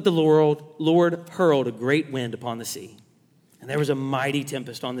 But the Lord hurled a great wind upon the sea, And there was a mighty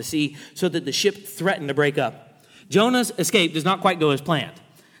tempest on the sea, so that the ship threatened to break up. Jonah's escape does not quite go as planned.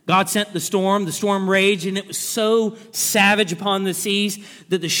 God sent the storm raged, and it was so savage upon the seas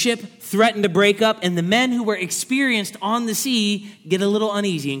that the ship threatened to break up, and the men who were experienced on the sea get a little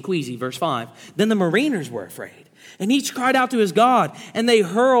uneasy and queasy. Verse 5. Then the mariners were afraid, and each cried out to his God, and they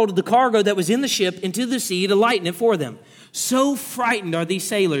hurled the cargo that was in the ship into the sea to lighten it for them. So frightened are these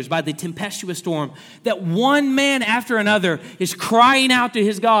sailors by the tempestuous storm that one man after another is crying out to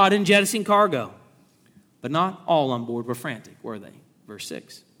his God and jettisoning cargo. But not all on board were frantic, were they? Verse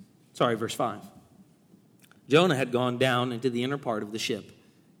 5. Jonah had gone down into the inner part of the ship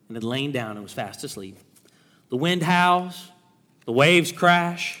and had lain down and was fast asleep. The wind howls, the waves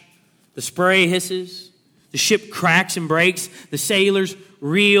crash, the spray hisses, the ship cracks and breaks, the sailors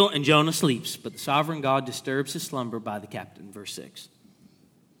reel, and Jonah sleeps. But the sovereign God disturbs his slumber by the captain. Verse 6.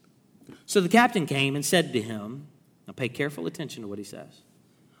 So the captain came and said to him, now pay careful attention to what he says.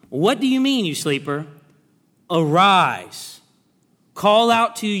 What do you mean, you sleeper? Arise, call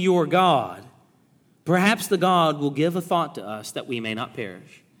out to your God. Perhaps the God will give a thought to us that we may not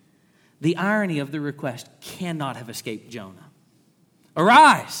perish. The irony of the request cannot have escaped Jonah.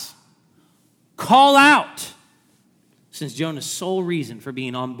 Arise, call out. Since Jonah's sole reason for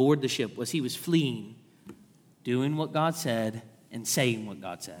being on board the ship was he was fleeing, doing what God said and saying what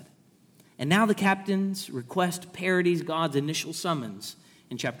God said. And now the captain's request parodies God's initial summons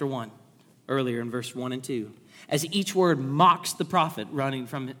in chapter 1, earlier in verse 1 and 2, as each word mocks the prophet running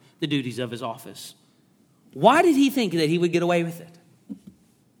from the duties of his office. Why did he think that he would get away with it?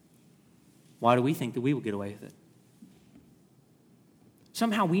 Why do we think that we will get away with it?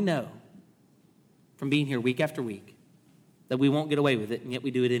 Somehow we know from being here week after week that we won't get away with it, and yet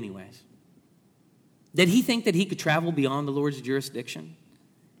we do it anyways. Did he think that he could travel beyond the Lord's jurisdiction?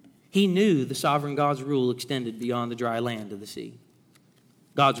 He knew the sovereign God's rule extended beyond the dry land of the sea.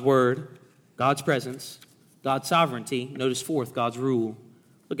 God's word, God's presence, God's sovereignty. Notice fourth, God's rule.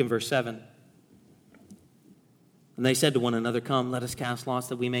 Look in verse 7. And they said to one another, come, let us cast lots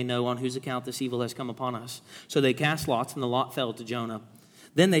that we may know on whose account this evil has come upon us. So they cast lots, and the lot fell to Jonah.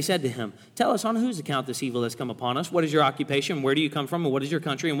 Then they said to him, tell us on whose account this evil has come upon us. What is your occupation? Where do you come from? And what is your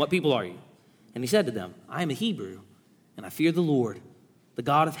country? And what people are you? And he said to them, I am a Hebrew, and I fear the Lord, the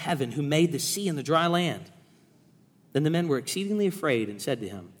God of heaven, who made the sea and the dry land. Then the men were exceedingly afraid and said to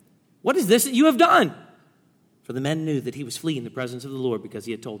him, what is this that you have done? For the men knew that he was fleeing the presence of the Lord because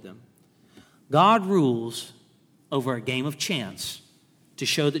he had told them. God rules over a game of chance to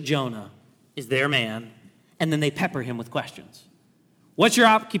show that Jonah is their man, and then they pepper him with questions. What's your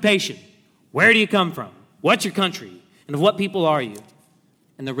occupation? Where do you come from? What's your country? And of what people are you?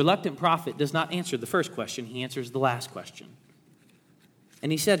 And the reluctant prophet does not answer the first question. He answers the last question.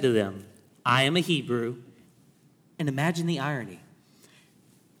 And he said to them, I am a Hebrew. And imagine the irony.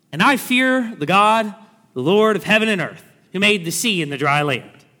 And I fear the God, the Lord of heaven and earth, who made the sea and the dry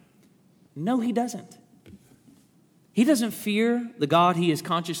land. No, he doesn't. He doesn't fear the God he has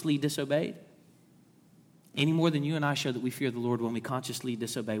consciously disobeyed any more than you and I show that we fear the Lord when we consciously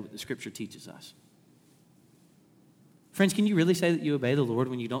disobey what the Scripture teaches us. Friends, can you really say that you obey the Lord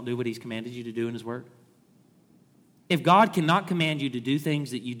when you don't do what he's commanded you to do in his word? If God cannot command you to do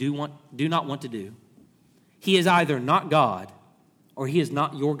things that you do not want to do, he is either not God or he is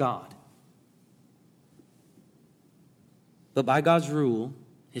not your God. But by God's rule,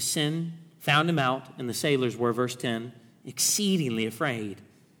 his sin found him out, and the sailors were, verse 10, exceedingly afraid,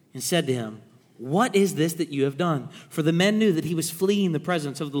 and said to him, what is this that you have done? For the men knew that he was fleeing the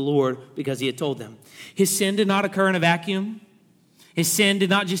presence of the Lord because he had told them. His sin did not occur in a vacuum. His sin did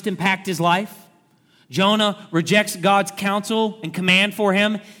not just impact his life. Jonah rejects God's counsel and command for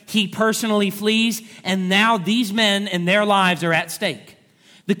him. He personally flees, and now these men and their lives are at stake.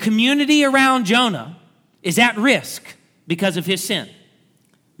 The community around Jonah is at risk because of his sin.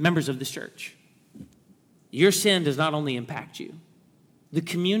 Members of this church, your sin does not only impact you. The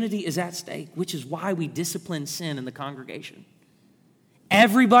community is at stake, which is why we discipline sin in the congregation.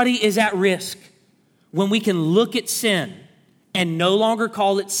 Everybody is at risk when we can look at sin and no longer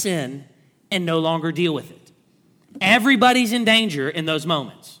call it sin and no longer deal with it. Everybody's in danger in those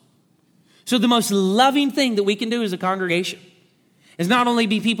moments. So the most loving thing that we can do as a congregation is not only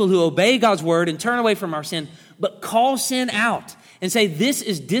be people who obey God's word and turn away from our sin, but call sin out and say this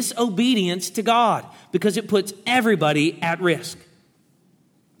is disobedience to God because it puts everybody at risk.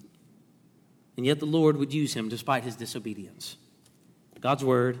 And yet the Lord would use him despite his disobedience. God's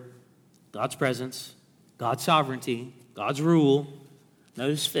word, God's presence, God's sovereignty, God's rule.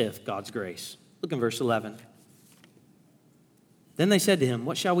 Notice fifth, God's grace. Look in verse 11. Then they said to him,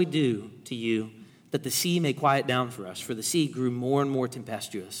 what shall we do to you that the sea may quiet down for us, for the sea grew more and more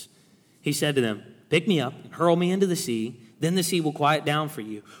tempestuous. He said to them, pick me up and hurl me into the sea, then the sea will quiet down for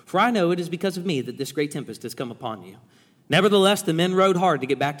you. For I know it is because of me that this great tempest has come upon you. Nevertheless, the men rowed hard to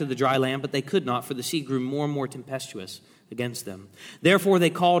get back to the dry land, but they could not, for the sea grew more and more tempestuous against them. Therefore they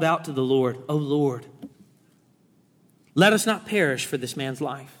called out to the Lord, O Lord, let us not perish for this man's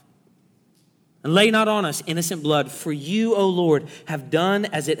life. And lay not on us innocent blood, for you, O Lord, have done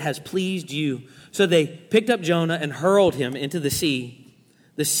as it has pleased you. So they picked up Jonah and hurled him into the sea.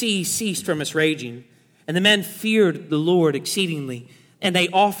 The sea ceased from its raging, and the men feared the Lord exceedingly, and they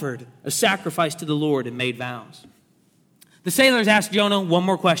offered a sacrifice to the Lord and made vows. The sailors asked Jonah one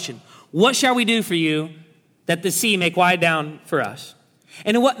more question. What shall we do for you that the sea may quiet down for us?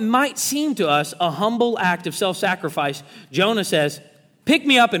 And in what might seem to us a humble act of self-sacrifice, Jonah says, pick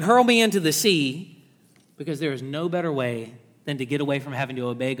me up and hurl me into the sea, because there is no better way than to get away from having to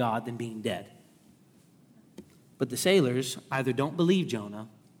obey God than being dead. But the sailors either don't believe Jonah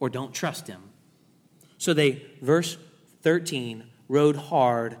or don't trust him. So they, verse 13, rowed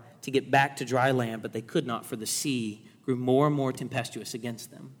hard to get back to dry land, but they could not, for the sea grew more and more tempestuous against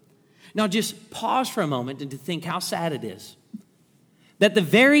them. Now just pause for a moment and to think how sad it is that the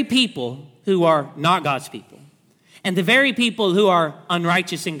very people who are not God's people, and the very people who are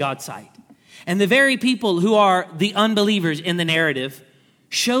unrighteous in God's sight, and the very people who are the unbelievers in the narrative,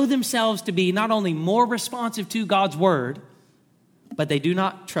 show themselves to be not only more responsive to God's word, but they do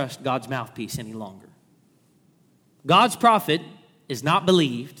not trust God's mouthpiece any longer. God's prophet is not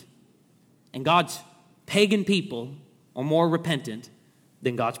believed, and God's pagan people are more repentant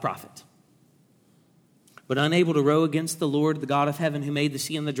than God's prophet. But unable to row against the Lord, the God of heaven, who made the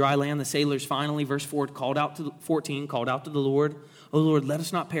sea and the dry land, the sailors finally, verse 14, called out to the Lord, O Lord, let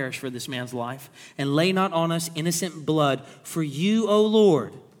us not perish for this man's life, and lay not on us innocent blood, for you, O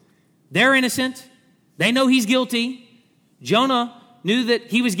Lord. They're innocent. They know he's guilty. Jonah knew that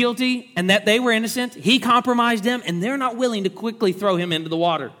he was guilty and that they were innocent. He compromised them, and they're not willing to quickly throw him into the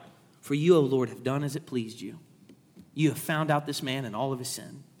water. For you, O Lord, have done as it pleased you. You have found out this man and all of his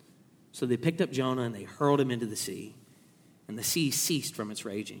sin. So they picked up Jonah and they hurled him into the sea, and the sea ceased from its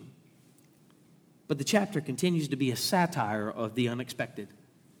raging. But the chapter continues to be a satire of the unexpected.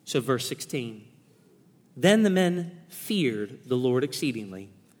 So verse 16, then the men feared the Lord exceedingly,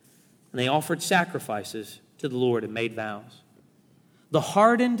 and they offered sacrifices to the Lord and made vows. The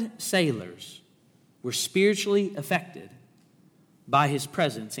hardened sailors were spiritually affected by his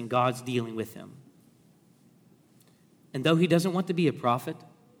presence and God's dealing with them. And though he doesn't want to be a prophet,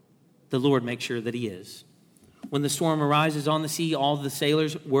 the Lord makes sure that he is. When the storm arises on the sea, all the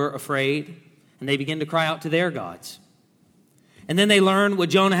sailors were afraid, and they begin to cry out to their gods. And then they learn what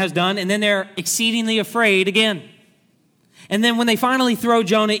Jonah has done, and then they're exceedingly afraid again. And then when they finally throw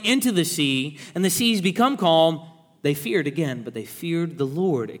Jonah into the sea, and the seas become calm, they feared again, but they feared the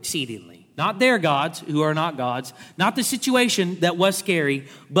Lord exceedingly. Not their gods, who are not gods, not the situation that was scary,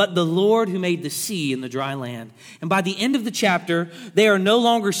 but the Lord who made the sea and the dry land. And by the end of the chapter, they are no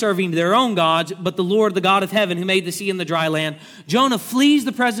longer serving their own gods, but the Lord, the God of heaven, who made the sea and the dry land. Jonah flees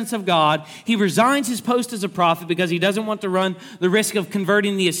the presence of God. He resigns his post as a prophet because he doesn't want to run the risk of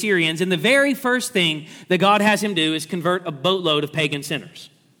converting the Assyrians. And the very first thing that God has him do is convert a boatload of pagan sinners.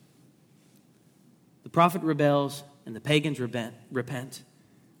 The prophet rebels and the pagans repent.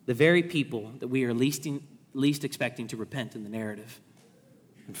 The very people that we are least expecting to repent in the narrative.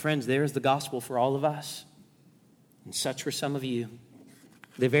 And friends, there is the gospel for all of us, and such for some of you.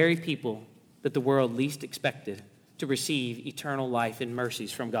 The very people that the world least expected to receive eternal life and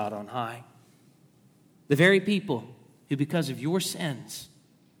mercies from God on high. The very people who, because of your sins,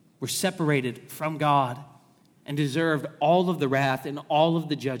 were separated from God and deserved all of the wrath and all of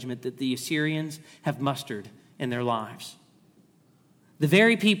the judgment that the Assyrians have mustered in their lives. The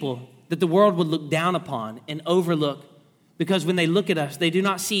very people that the world would look down upon and overlook, because when they look at us, they do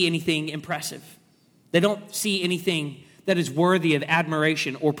not see anything impressive. They don't see anything that is worthy of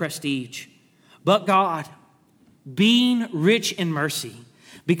admiration or prestige. But God, being rich in mercy,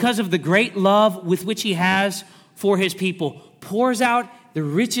 because of the great love with which he has for his people, pours out the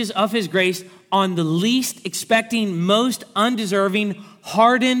riches of his grace on the least expecting, most undeserving,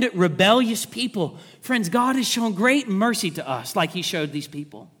 hardened, rebellious people. Friends, God has shown great mercy to us like he showed these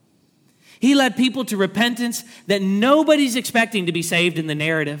people. He led people to repentance that nobody's expecting to be saved in the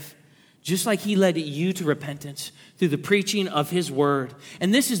narrative, just like he led you to repentance through the preaching of his word.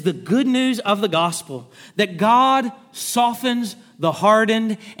 And this is the good news of the gospel, that God softens the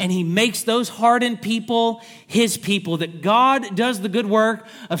hardened and he makes those hardened people his people, that God does the good work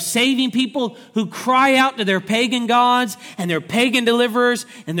of saving people who cry out to their pagan gods and their pagan deliverers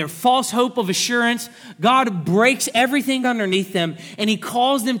and their false hope of assurance. God breaks everything underneath them and he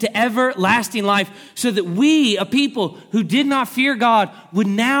calls them to everlasting life so that we, a people who did not fear God, would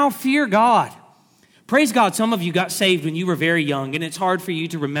now fear God. Praise God, some of you got saved when you were very young, and it's hard for you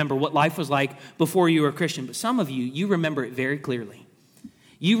to remember what life was like before you were a Christian. But some of you remember it very clearly.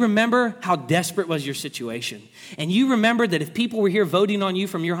 You remember how desperate was your situation. And you remember that if people were here voting on you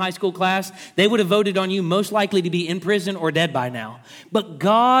from your high school class, they would have voted on you most likely to be in prison or dead by now. But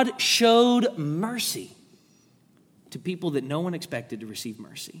God showed mercy to people that no one expected to receive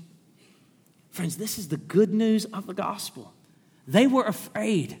mercy. Friends, this is the good news of the gospel. They were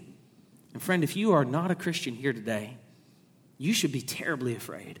afraid. And friend, if you are not a Christian here today, you should be terribly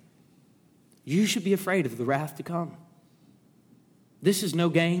afraid. You should be afraid of the wrath to come. This is no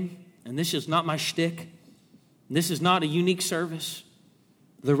game, and this is not my shtick. This is not a unique service.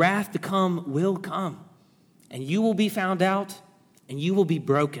 The wrath to come will come, and you will be found out, and you will be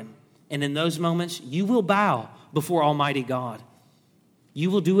broken. And in those moments, you will bow before Almighty God.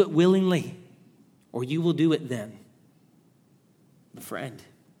 You will do it willingly, or you will do it then. But friend,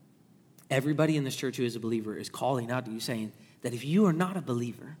 everybody in this church who is a believer is calling out to you saying that if you are not a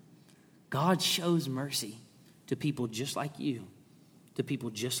believer, God shows mercy to people just like you, to people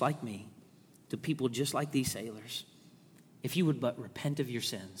just like me, to people just like these sailors, if you would but repent of your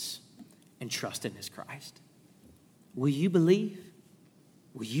sins and trust in his Christ. Will you believe?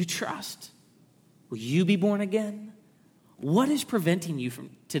 Will you trust? Will you be born again? What is preventing you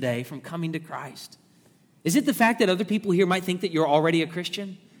today from coming to Christ? Is it the fact that other people here might think that you're already a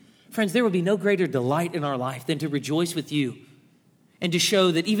Christian? Friends, there will be no greater delight in our life than to rejoice with you and to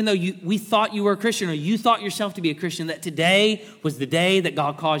show that even though we thought you were a Christian or you thought yourself to be a Christian, that today was the day that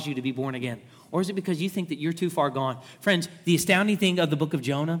God caused you to be born again. Or is it because you think that you're too far gone? Friends, the astounding thing of the book of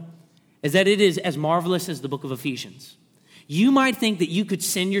Jonah is that it is as marvelous as the book of Ephesians. You might think that you could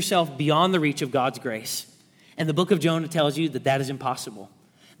send yourself beyond the reach of God's grace. And the book of Jonah tells you that that is impossible.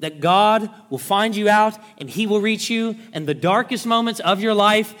 That God will find you out and he will reach you in the darkest moments of your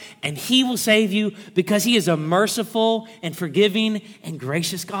life and he will save you because he is a merciful and forgiving and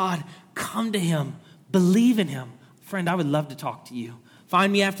gracious God. Come to him. Believe in him. Friend, I would love to talk to you.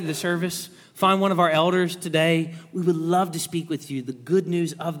 Find me after the service. Find one of our elders today. We would love to speak with you the good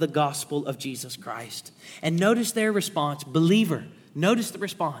news of the gospel of Jesus Christ. And notice their response. Believer, notice the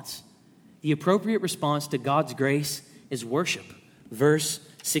response. The appropriate response to God's grace is worship. Verse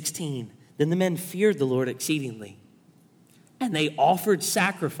 16, then the men feared the Lord exceedingly, and they offered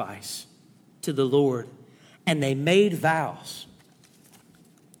sacrifice to the Lord, and they made vows.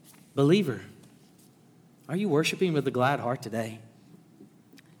 Believer, are you worshiping with a glad heart today?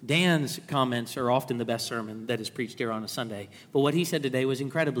 Dan's comments are often the best sermon that is preached here on a Sunday, but what he said today was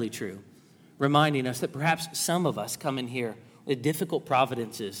incredibly true, reminding us that perhaps some of us come in here with difficult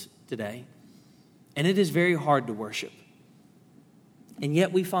providences today, and it is very hard to worship. And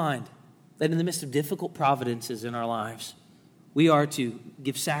yet we find that in the midst of difficult providences in our lives, we are to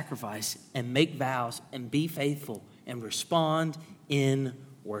give sacrifice and make vows and be faithful and respond in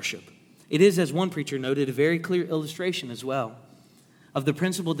worship. It is, as one preacher noted, a very clear illustration as well of the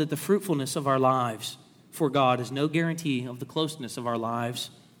principle that the fruitfulness of our lives for God is no guarantee of the closeness of our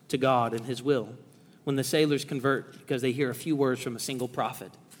lives to God and his will. When the sailors convert because they hear a few words from a single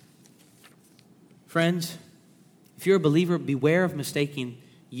prophet. Friends, if you're a believer, beware of mistaking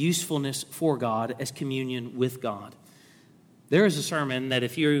usefulness for God as communion with God. There is a sermon that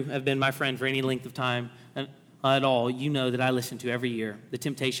if you have been my friend for any length of time at all, you know that I listen to every year. The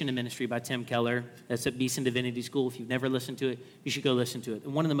Temptation and Ministry by Tim Keller. That's at Beeson Divinity School. If you've never listened to it, you should go listen to it.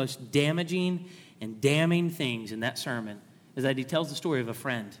 And one of the most damaging and damning things in that sermon is that he tells the story of a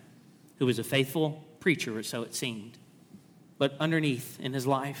friend who was a faithful preacher, or so it seemed. But underneath in his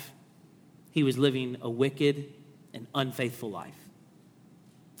life, he was living a wicked and unfaithful life.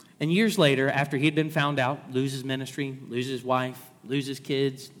 And years later, after he had been found out, lose his ministry, lose his wife, lose his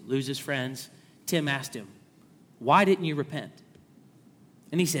kids, lose his friends, Tim asked him, why didn't you repent?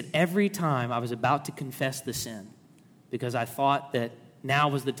 And he said, every time I was about to confess the sin, because I thought that now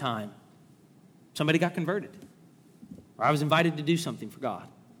was the time, somebody got converted, or I was invited to do something for God,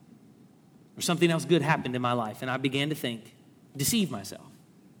 or something else good happened in my life, and I began to think, deceive myself.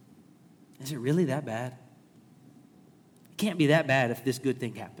 Is it really that bad? It can't be that bad if this good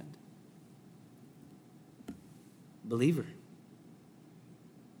thing happened. Believer,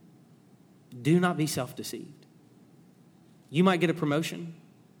 do not be self-deceived. You might get a promotion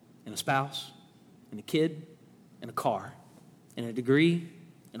and a spouse and a kid and a car and a degree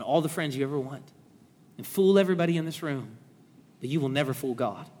and all the friends you ever want and fool everybody in this room, but you will never fool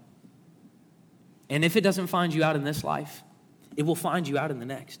God. And if it doesn't find you out in this life, it will find you out in the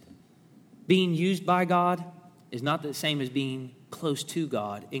next. Being used by God is not the same as being close to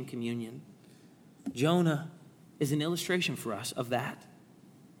God in communion. Jonah is an illustration for us of that.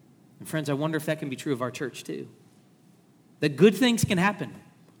 And friends, I wonder if that can be true of our church too. That good things can happen.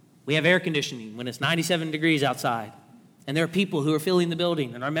 We have air conditioning when it's 97 degrees outside. And there are people who are filling the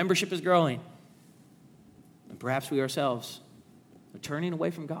building and our membership is growing. And perhaps we ourselves are turning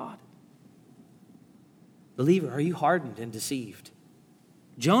away from God. Believer, are you hardened and deceived?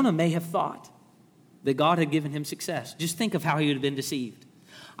 Jonah may have thought that God had given him success. Just think of how he would have been deceived.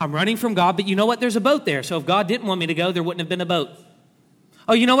 I'm running from God, but you know what? There's a boat there. So if God didn't want me to go, there wouldn't have been a boat.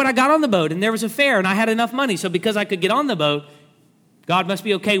 Oh, you know what? I got on the boat and there was a fare and I had enough money. So because I could get on the boat, God must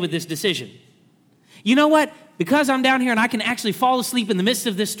be okay with this decision. You know what? Because I'm down here and I can actually fall asleep in the midst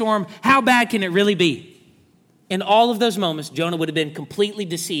of this storm, how bad can it really be? In all of those moments, Jonah would have been completely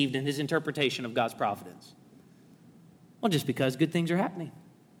deceived in his interpretation of God's providence. Well, just because good things are happening.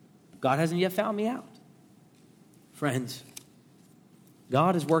 God hasn't yet found me out. Friends,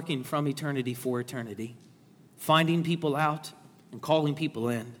 God is working from eternity for eternity, finding people out and calling people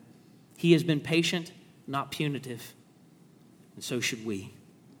in. He has been patient, not punitive, and so should we.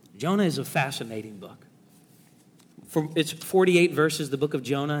 Jonah is a fascinating book. For its 48 verses, the book of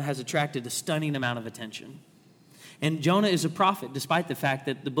Jonah has attracted a stunning amount of attention. And Jonah is a prophet, despite the fact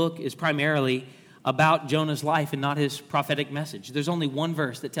that the book is primarily about Jonah's life and not his prophetic message. There's only one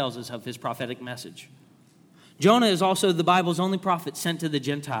verse that tells us of his prophetic message. Jonah is also the Bible's only prophet sent to the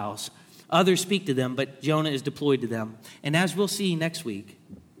Gentiles. Others speak to them, but Jonah is deployed to them. And as we'll see next week,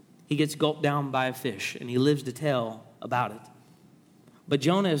 he gets gulped down by a fish, and he lives to tell about it. But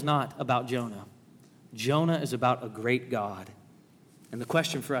Jonah is not about Jonah. Jonah is about a great God. And the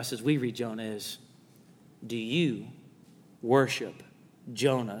question for us as we read Jonah is, do you worship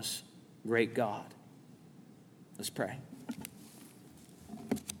Jonah's great God? Let's pray.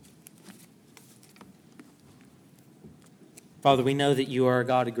 Father, we know that you are a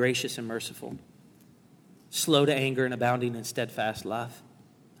God gracious and merciful, slow to anger and abounding in steadfast love,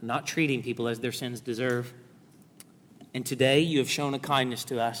 not treating people as their sins deserve. And today you have shown a kindness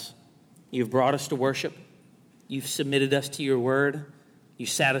to us. You've brought us to worship. You've submitted us to your word. You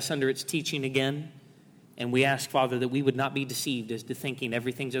sat us under its teaching again. And we ask, Father, that we would not be deceived as to thinking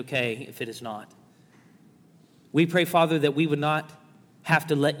everything's okay if it is not. We pray, Father, that we would not have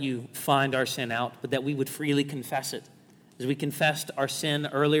to let you find our sin out, but that we would freely confess it. As we confessed our sin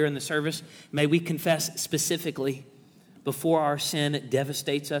earlier in the service, may we confess specifically before our sin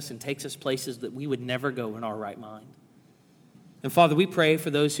devastates us and takes us places that we would never go in our right mind. And Father, we pray for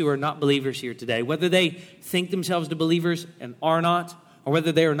those who are not believers here today, whether they think themselves to believers and are not, or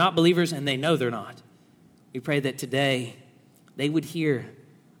whether they are not believers and they know they're not. We pray that today they would hear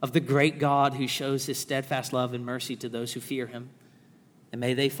of the great God who shows his steadfast love and mercy to those who fear him. And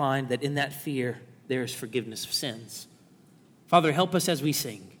may they find that in that fear there is forgiveness of sins. Father, help us as we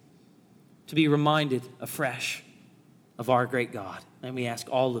sing to be reminded afresh of our great God. And we ask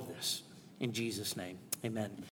all of this in Jesus' name. Amen.